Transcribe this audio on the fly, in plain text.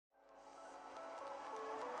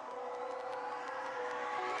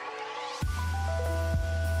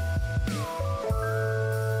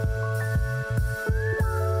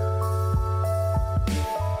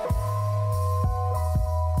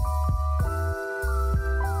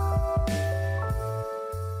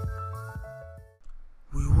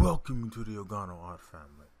Welcome to the Ogono art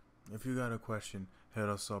family. If you got a question, hit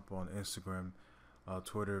us up on Instagram,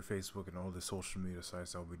 Twitter, Facebook, and all the social media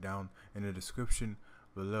sites that will be down in the description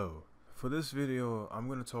below. For this video, I'm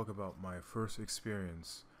going to talk about my first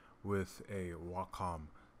experience with a Wacom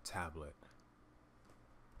tablet.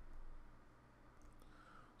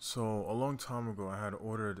 So a long time ago, I had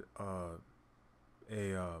ordered a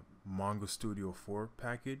Manga Studio 4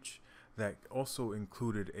 package that also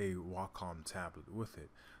included a Wacom tablet with it.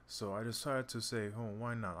 So I decided to say, oh,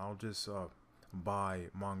 why not? I'll just buy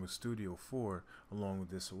Manga Studio 4 along with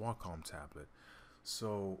this Wacom tablet.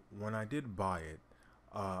 So when I did buy it,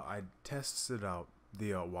 I tested out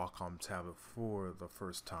the Wacom tablet for the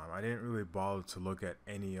first time. I didn't really bother to look at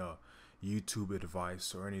any YouTube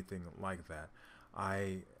advice or anything like that.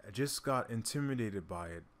 I just got intimidated by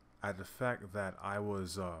it at the fact that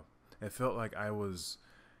it felt like I was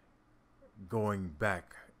going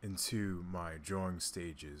back into my drawing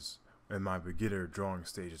stages and my beginner drawing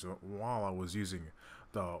stages while I was using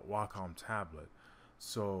the Wacom tablet.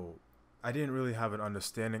 So I didn't really have an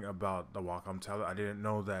understanding about the Wacom tablet. I didn't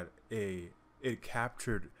know that it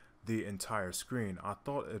captured the entire screen. I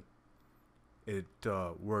thought it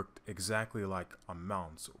worked exactly like a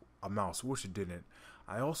mouse, which it didn't.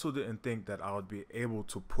 I also didn't think that I would be able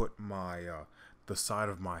to put my the side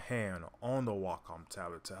of my hand on the Wacom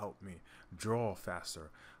tablet to help me draw faster.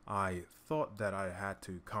 I thought that I had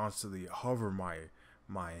to constantly hover my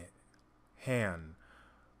hand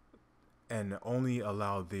and only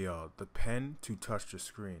allow the pen to touch the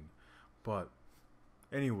screen. But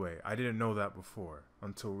anyway, I didn't know that before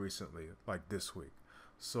until recently, like this week.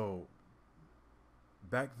 So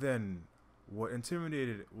back then, what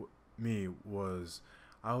intimidated me was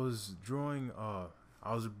I was drawing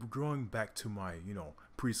back to my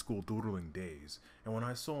preschool doodling days, and when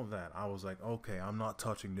I saw that, I was like, okay, I'm not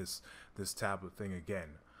touching this tablet thing again.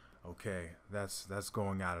 Okay, that's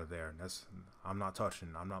going out of there. I'm not touching.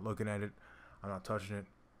 I'm not looking at it. I'm not touching it.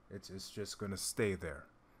 It's just gonna stay there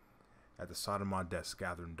at the side of my desk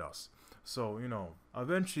gathering dust. So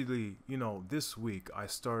eventually, this week I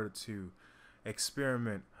started to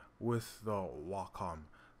experiment with the Wacom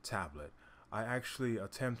tablet. I actually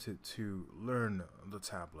attempted to learn the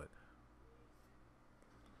tablet,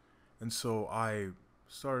 and so I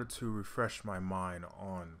started to refresh my mind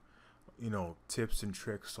on tips and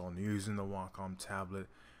tricks on using the Wacom tablet,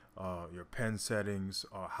 your pen settings,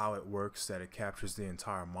 how it works, that it captures the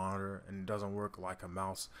entire monitor and it doesn't work like a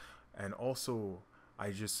mouse. And also,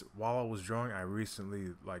 while I was drawing, I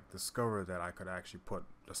recently discovered that I could actually put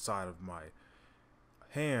the side of my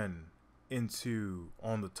hand on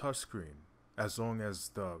the touchscreen, as long as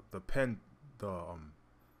the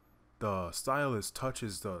stylus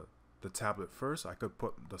touches the tablet first. I could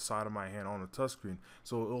put the side of my hand on the touchscreen,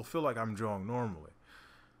 so it'll feel like I'm drawing normally.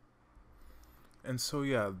 And so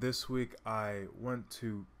yeah, this week I went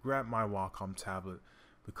to grab my Wacom tablet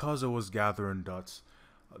because it was gathering dust.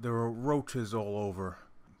 There were roaches all over,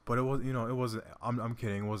 but it wasn't. I'm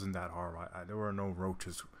kidding. It wasn't that hard. There were no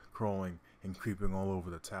roaches crawling and creeping all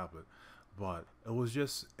over the tablet. But it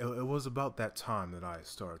was about that time that I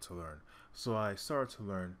started to learn. So I started to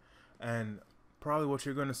learn, and probably what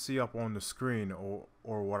you're going to see up on the screen,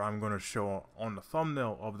 or what I'm going to show on the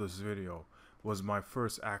thumbnail of this video, was my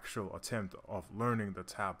first actual attempt of learning the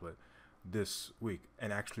tablet this week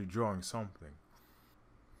and actually drawing something.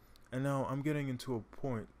 And now I'm getting to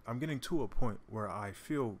a point where I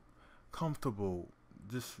feel comfortable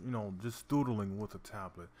just doodling with a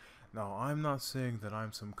tablet. Now, I'm not saying that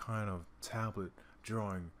I'm some kind of tablet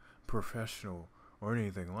drawing professional or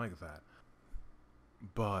anything like that,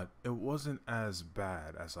 but it wasn't as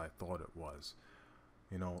bad as I thought it was.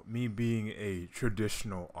 Me being a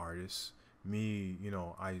traditional artist,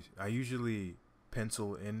 I usually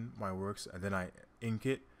pencil in my works and then I ink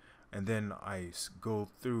it, and then I go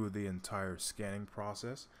through the entire scanning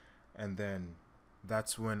process, and then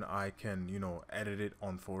that's when I can edit it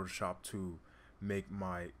on Photoshop to make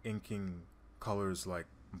my inking colors like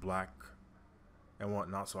black and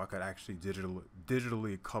whatnot, so I could actually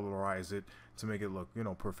digitally colorize it to make it look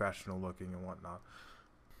professional looking and whatnot.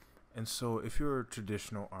 And so if you're a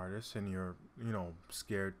traditional artist and you're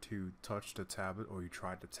scared to touch the tablet, or you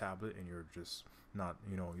tried the tablet and you're just not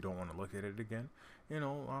you don't want to look at it again,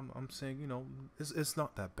 I'm saying it's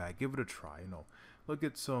not that bad. Give it a try. Look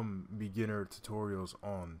at some beginner tutorials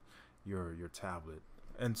on your tablet.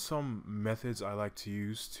 And some methods I like to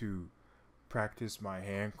use to practice my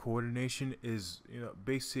hand coordination is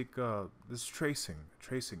basic this tracing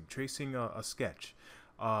a sketch.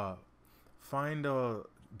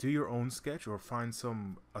 Do your own sketch, or find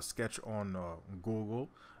a sketch on Google,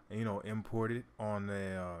 import it on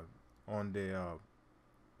on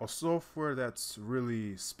a software that's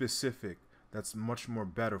really specific, that's much more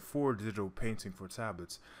better for digital painting for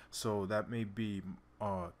tablets. So that may be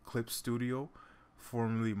Clip Studio,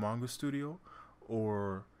 formerly Manga Studio,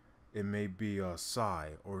 or it may be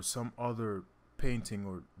Sai or some other painting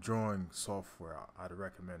or drawing software I'd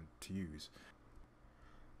recommend to use.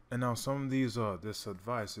 And now some of these this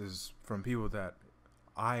advice is from people that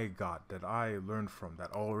I learned from,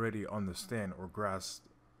 that already understand or grasp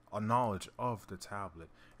a knowledge of the tablet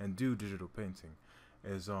and do digital painting.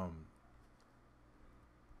 Is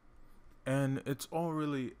and it's all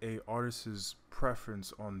really a artist's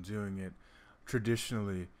preference on doing it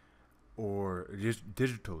traditionally or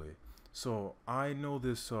digitally. So I know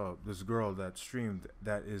this girl that streamed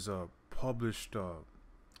that is a published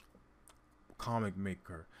comic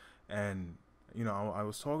maker, and I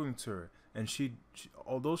was talking to her, and she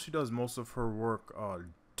although she does most of her work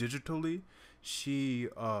digitally, she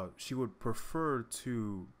would prefer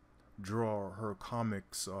to draw her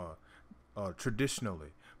comics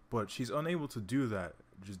traditionally, but she's unable to do that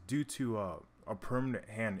just due to a permanent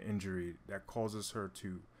hand injury that causes her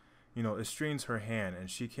to, it strains her hand and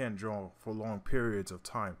she can't draw for long periods of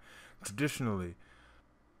time traditionally.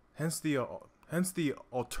 Hence the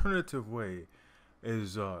alternative way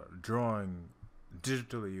is drawing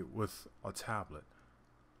digitally with a tablet.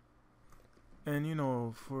 And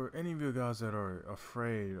for any of you guys that are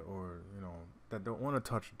afraid, or that don't want to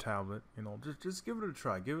touch a tablet, just give it a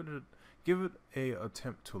try. Give it a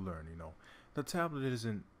attempt to learn. The tablet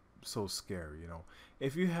isn't so scary.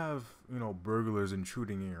 If you have burglars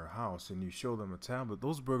intruding in your house and you show them a tablet,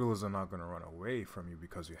 those burglars are not going to run away from you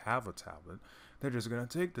because you have a tablet. They're just going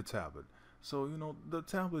to take the tablet. So the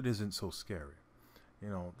tablet isn't so scary.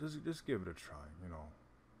 Just give it a try.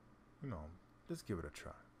 Just give it a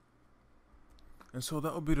try. And so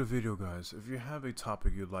that will be the video, guys. If you have a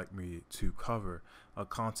topic you'd like me to cover,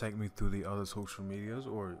 contact me through the other social medias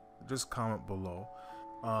or just comment below.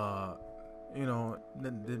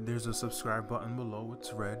 There's a subscribe button below.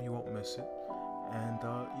 It's red. You won't miss it. And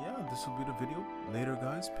yeah, this will be the video. Later,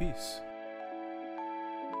 guys. Peace.